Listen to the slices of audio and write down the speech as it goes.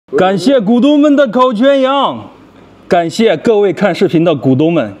感谢股东们的烤全羊，感谢各位看视频的股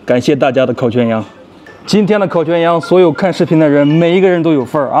东们，感谢大家的烤全羊。今天的烤全羊，所有看视频的人，每一个人都有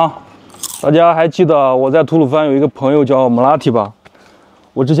份儿啊！大家还记得我在吐鲁番有一个朋友叫姆拉提吧？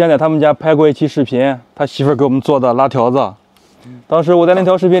我之前在他们家拍过一期视频，他媳妇儿给我们做的辣条子。当时我在那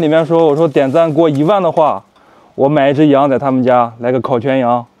条视频里面说，我说点赞过1万的话，我买一只羊在他们家来个烤全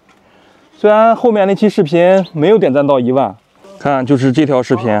羊。虽然后面那期视频没有点赞到1万，看就是这条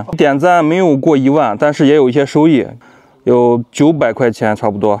视频点赞没有过1万，但是也有一些收益，有900块钱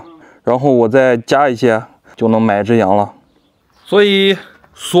差不多。然后我再加一些，就能买一只羊了。所以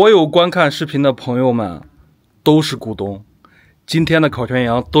所有观看视频的朋友们都是股东，今天的烤全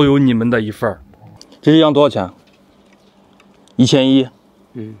羊都有你们的一份儿。这只羊多少钱？1100。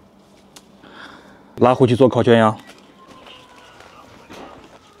拉回去做烤全羊。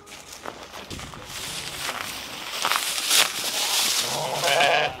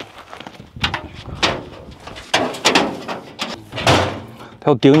他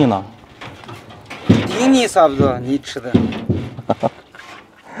要顶你呢。顶你差不多，你吃的。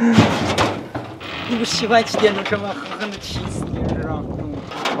你不喜欢7点钟吃吗？狠狠的气死你，知道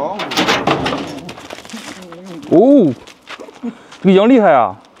吗？哦，这个羊厉害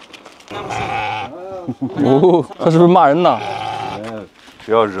啊！哦，他是不是骂人呢？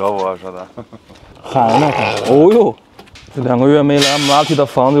不要惹我，说的。喊呢还。哦呦，这2个月没来，马蹄的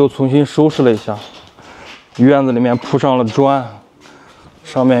房子又重新收拾了一下，院子里面铺上了砖，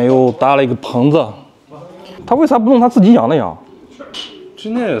上面又搭了一个棚子。他为啥不弄他自己养的羊？这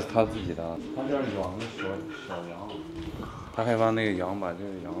那是他自己的，他这养的小羊，他害怕那个羊把这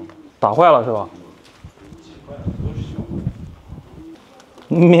个羊打坏了是吧？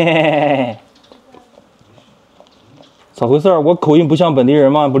咩？咋回事？我口音不像本地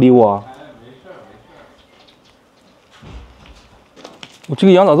人吗？不理我。我这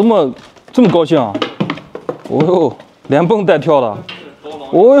个羊咋这么高兴啊？哦呦，连蹦带跳的。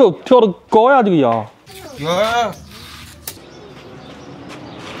哦呦，跳得高呀，这个羊。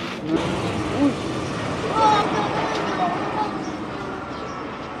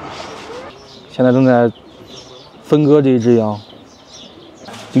现在正在分割这一只羊，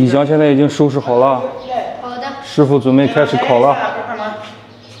这个羊现在已经收拾好了。好的。师傅准备开始烤了。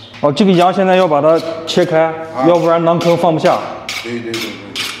哦，这个羊现在要把它切开，要不然馕坑放不下。对。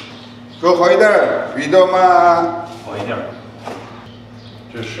说好一点，味道嘛。好一点。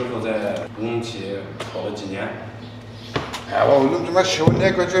这师傅在乌鲁木齐烤了几年？哎，我怎么10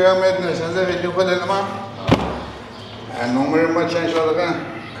年烤全羊卖的，现在已经回来了吗？哎，农民人嘛，见效的很。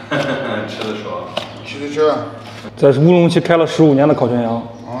吃的少。吃的少。在乌鲁木齐开了15年的烤全羊。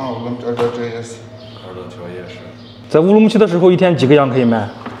啊，乌鲁木齐这也是。二道桥也是。在乌鲁木齐的时候，一天几个羊可以卖？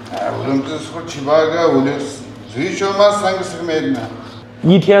哎，乌鲁木齐时候7、8个，我的最少嘛3个4个卖的呢。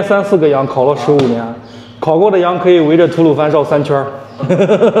一天3、4个羊，烤了15年，烤过的羊可以围着吐鲁番绕3圈。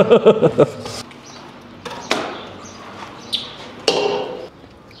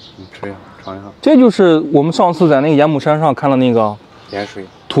你吃呀，尝一下。这就是我们上次在那个盐母山上看的那个盐水，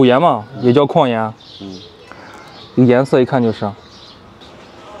土盐嘛，也叫矿盐。这个颜色一看就是。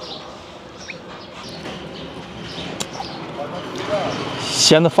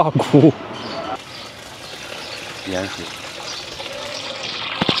咸的发苦。盐水。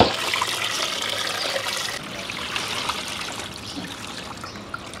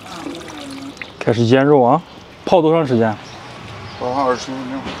开始腌肉啊，泡多长时间？泡上25分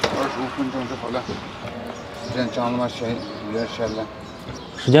钟，25分钟就好了。时间长了嘛，有点咸了。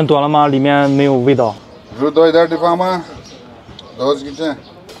时间短了吗？里面没有味道。肉多一点地方嘛，刀子给这。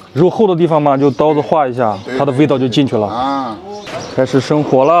肉厚的地方嘛，就刀子划一下，它的味道就进去了。啊。开始生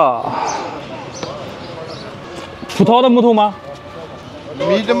火了。葡萄的木头吗？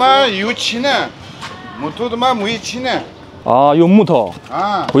米的嘛有漆呢，木头的嘛没漆呢。啊，用木头。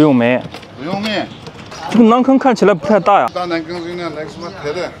啊。不用煤。不用煤。这个馕坑看起来不太大呀。大馕坑是那个什么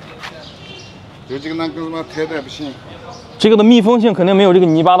铁的，有这个馕坑什么铁的不行。这个的密封性肯定没有这个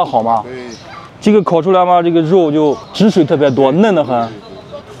泥巴的好嘛。对。这个烤出来嘛，这个肉就汁水特别多，嫩得很。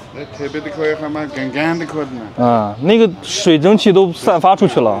那特别的烤也还蛮干的烤的呢。那个水蒸气都散发出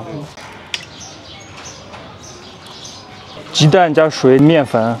去了。鸡蛋加水、面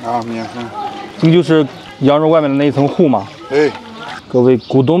粉。啊，面粉。这个就是羊肉外面的那一层糊嘛。对。各位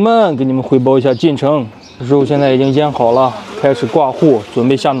股东们，给你们汇报一下进程。肉现在已经腌好了，开始挂糊，准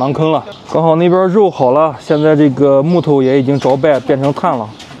备下馕坑了。刚好那边肉好了，现在这个木头也已经着败，变成炭了。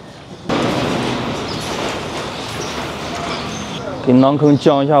给馕坑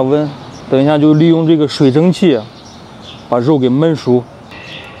降一下温，等一下就利用这个水蒸气把肉给焖熟。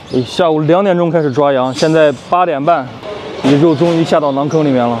下午2点钟开始抓羊，现在8点半，你肉终于下到馕坑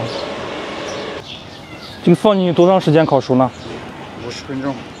里面了。这个放进去多长时间烤熟呢？50分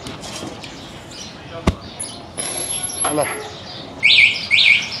钟。好了。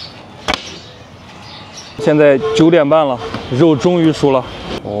现在9点半了，肉终于熟了。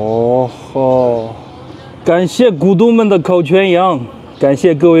哦吼！感谢股东们的烤全羊，感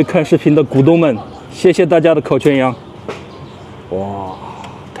谢各位看视频的股东们，谢谢大家的烤全羊。哇，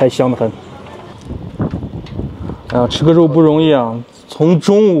太香的很！哎呀，吃个肉不容易啊！从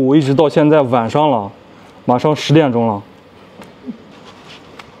中午一直到现在晚上了，马上10点钟了。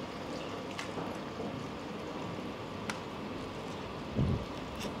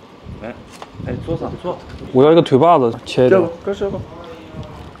哎，坐上坐。我要一个腿把子，切一点。搁这吧。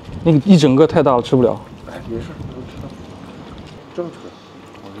那个一整个太大了，吃不了。哎，没事，都吃到。这么吃，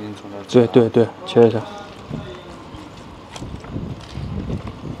我给你从这。对，切一下。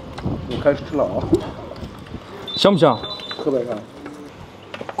我开始吃了啊。香不香？特别香。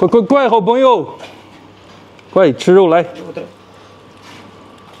快，好朋友，快吃肉来。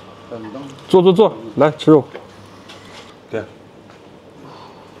坐，来吃肉。对。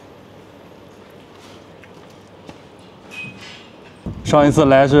上一次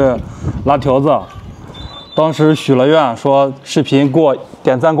来是拉条子，当时许了愿，说视频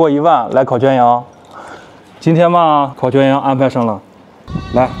点赞过1万来烤全羊。今天嘛，烤全羊安排上了，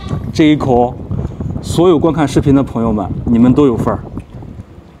来这一口，所有观看视频的朋友们，你们都有份儿。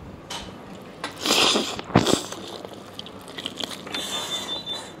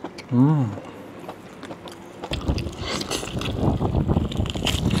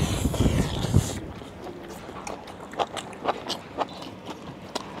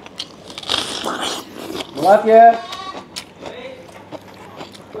老爹。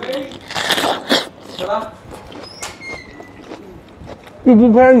吃了。又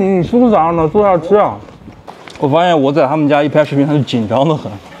不拍你吃不啥呢？坐下吃啊！我发现我在他们家一拍视频，他就紧张的很，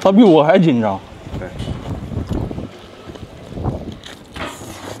他比我还紧张。对。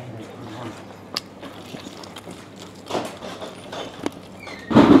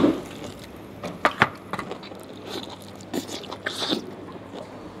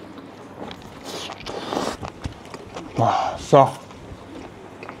哇，香！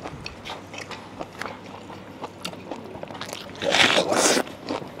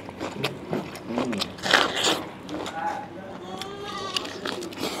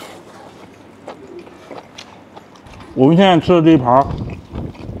我们现在吃的这一盘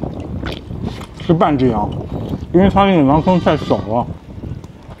是半只羊，因为它那个馕坑太少了，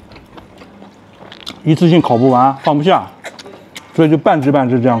一次性烤不完，放不下，所以就半只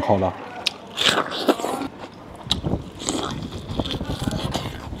这样烤的。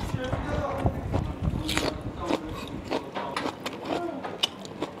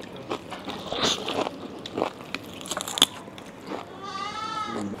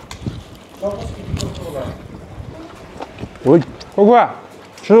快，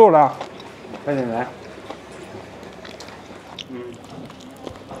吃肉了，快点来。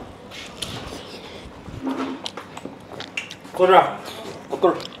坐这儿，我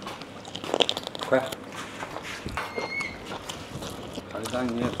棍儿，快。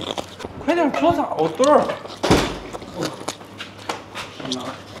你快点坐上，我墩儿。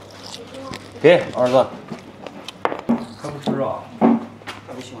给儿子。还不吃肉？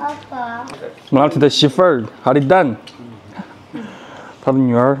爸爸。马拉提的媳妇儿哈利丹。他的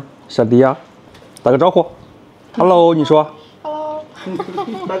女儿小迪亚，打个招呼 ，Hello， 你说 Hello，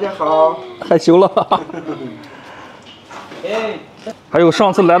 大家好，害羞了。还有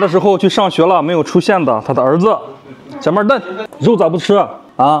上次来的时候去上学了没有出现的，他的儿子小妹蛋，肉咋不吃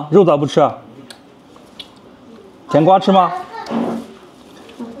啊？肉咋不吃？甜瓜吃吗？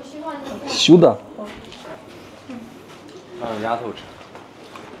羞的。让丫头吃，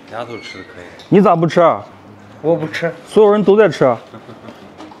丫头吃的可以。你咋不吃？我不吃，所有人都在吃，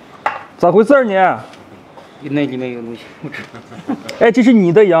咋回事你？那里面有东西，不吃。哎，这是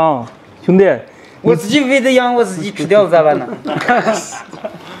你的羊，兄弟。我自己喂的羊，我自己吃掉咋办呢？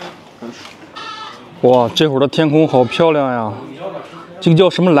哇，这会儿的天空好漂亮呀！这个叫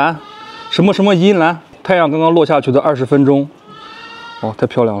什么蓝？什么银蓝？太阳刚刚落下去的20分钟，哦，太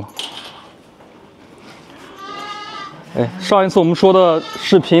漂亮了。哎，上一次我们说的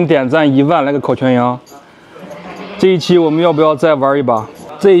视频点赞1万来个烤全羊。这一期我们要不要再玩一把？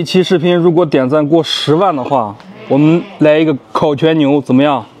这一期视频如果点赞过10万的话，我们来一个烤全牛，怎么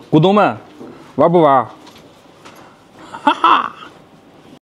样？股东们，玩不玩？哈哈。